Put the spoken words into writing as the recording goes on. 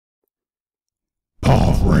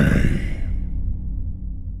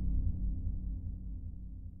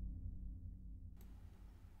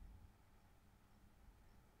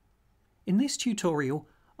In this tutorial,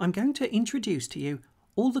 I'm going to introduce to you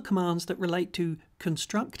all the commands that relate to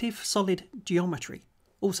Constructive Solid Geometry,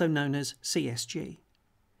 also known as CSG.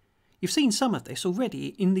 You've seen some of this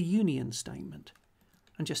already in the union statement.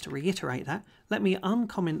 And just to reiterate that, let me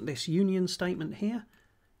uncomment this union statement here,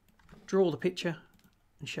 draw the picture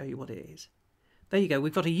and show you what it is. There you go,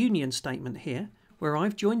 we've got a union statement here where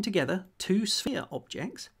I've joined together two sphere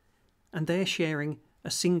objects and they're sharing a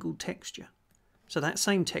single texture. So that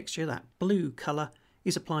same texture, that blue colour,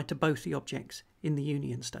 is applied to both the objects in the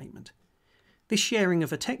union statement. This sharing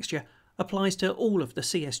of a texture applies to all of the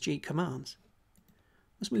CSG commands.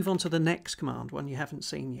 Let's move on to the next command, one you haven't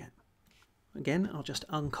seen yet. Again, I'll just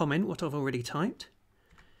uncomment what I've already typed.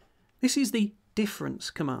 This is the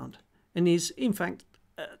difference command and is in fact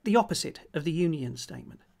the opposite of the union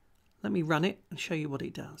statement. Let me run it and show you what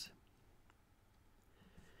it does.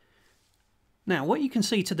 Now, what you can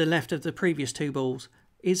see to the left of the previous two balls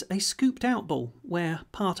is a scooped out ball where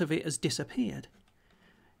part of it has disappeared.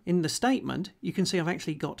 In the statement, you can see I've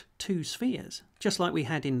actually got two spheres, just like we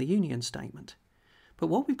had in the union statement. But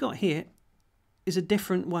what we've got here is a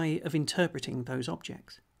different way of interpreting those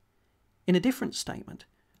objects. In a different statement,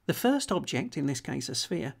 the first object, in this case a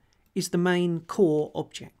sphere, is the main core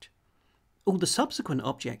object. All the subsequent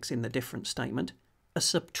objects in the different statement are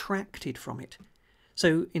subtracted from it.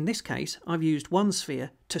 So in this case, I've used one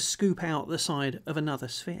sphere to scoop out the side of another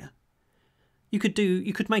sphere. You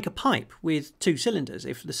could make a pipe with two cylinders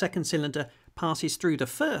if the second cylinder passes through the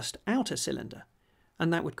first outer cylinder,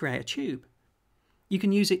 and that would create a tube. You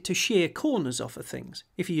can use it to shear corners off of things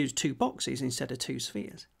if you use two boxes instead of two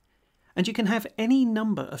spheres. And you can have any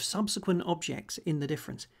number of subsequent objects in the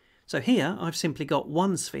difference. So here I've simply got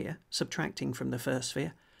one sphere subtracting from the first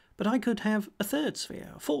sphere, but I could have a third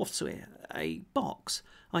sphere, a fourth sphere, a box.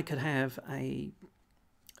 I could have any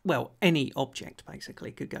object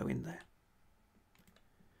basically could go in there.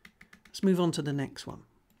 Let's move on to the next one.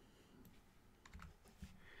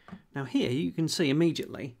 Now here you can see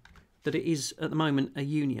immediately that it is at the moment a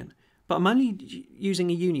union, but I'm only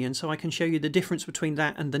using a union so I can show you the difference between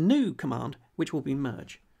that and the new command, which will be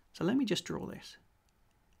merge. So let me just draw this.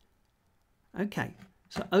 Okay,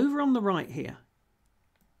 so over on the right here,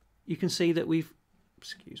 you can see that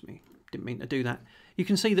excuse me, didn't mean to do that. You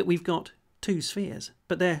can see that we've got two spheres,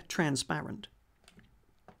 but they're transparent.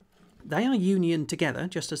 They are unioned together,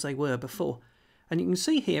 just as they were before. And you can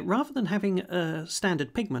see here, rather than having a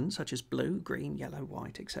standard pigment, such as blue, green, yellow,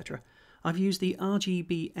 white, etc., I've used the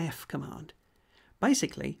rgbf command.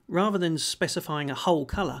 Basically, rather than specifying a whole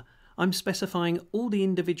colour, I'm specifying all the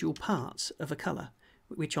individual parts of a colour,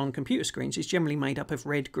 which on computer screens is generally made up of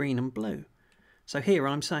red, green and blue. So here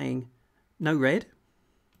I'm saying no red,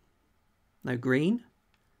 no green,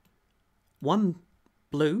 one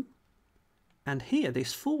blue, and here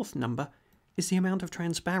this fourth number is the amount of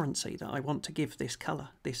transparency that I want to give this colour,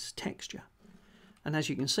 this texture. And as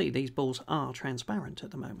you can see, these balls are transparent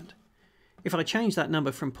at the moment. If I change that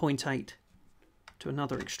number from 0.8 to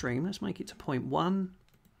another extreme, let's make it to 0.1,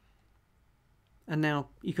 and now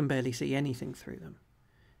you can barely see anything through them.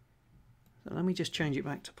 So let me just change it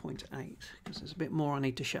back to 0.8 because there's a bit more I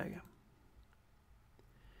need to show you.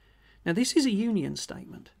 Now this is a union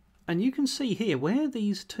statement, and you can see here where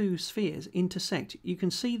these two spheres intersect, you can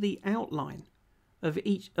see the outline of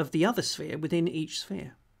each of the other sphere within each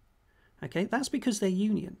sphere. Okay, that's because they're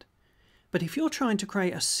unioned. But if you're trying to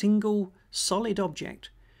create a single solid object,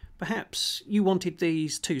 perhaps you wanted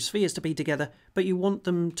these two spheres to be together, but you want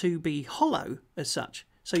them to be hollow as such,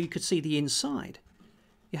 so you could see the inside.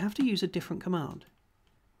 You have to use a different command,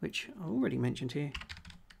 which I already mentioned here,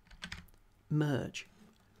 merge.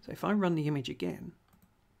 So if I run the image again,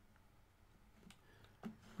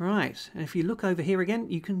 right, and if you look over here again,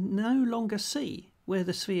 you can no longer see where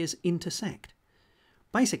the spheres intersect.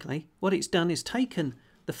 Basically, what it's done is taken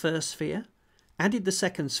the first sphere, added the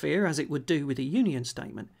second sphere as it would do with a union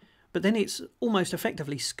statement, but then it's almost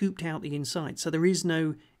effectively scooped out the inside, so there is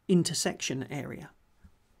no intersection area.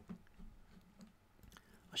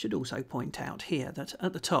 I should also point out here that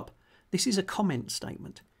at the top, this is a comment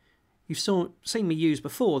statement. You've seen me use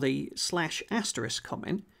before the /*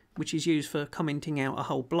 comment, which is used for commenting out a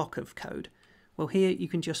whole block of code. Well, here you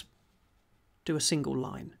can just do a single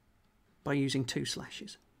line by using two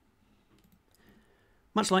slashes.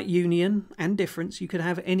 Much like union and difference, you could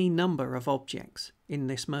have any number of objects in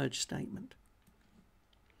this merge statement.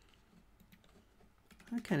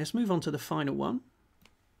 Okay, let's move on to the final one.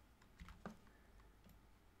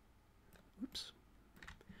 Oops.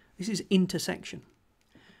 This is intersection.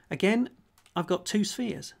 Again, I've got two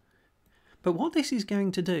spheres, But what this is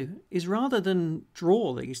going to do is, rather than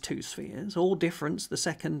draw these two spheres or difference the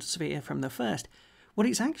second sphere from the first, what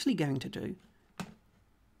it's actually going to do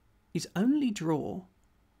is only draw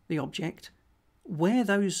the object where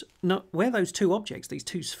those two objects, these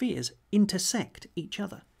two spheres, intersect each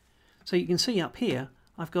other. So you can see up here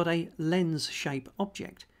I've got a lens shape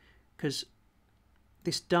object, because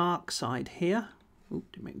this dark side here,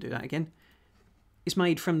 didn't mean to do that again, is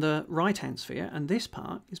made from the right hand sphere, and this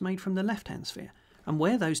part is made from the left hand sphere. And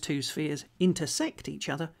where those two spheres intersect each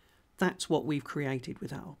other, that's what we've created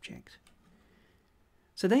with that object.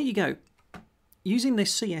 So there you go. Using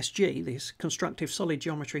this CSG, this Constructive Solid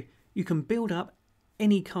Geometry, you can build up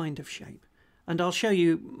any kind of shape. And I'll show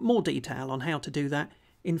you more detail on how to do that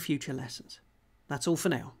in future lessons. That's all for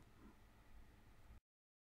now.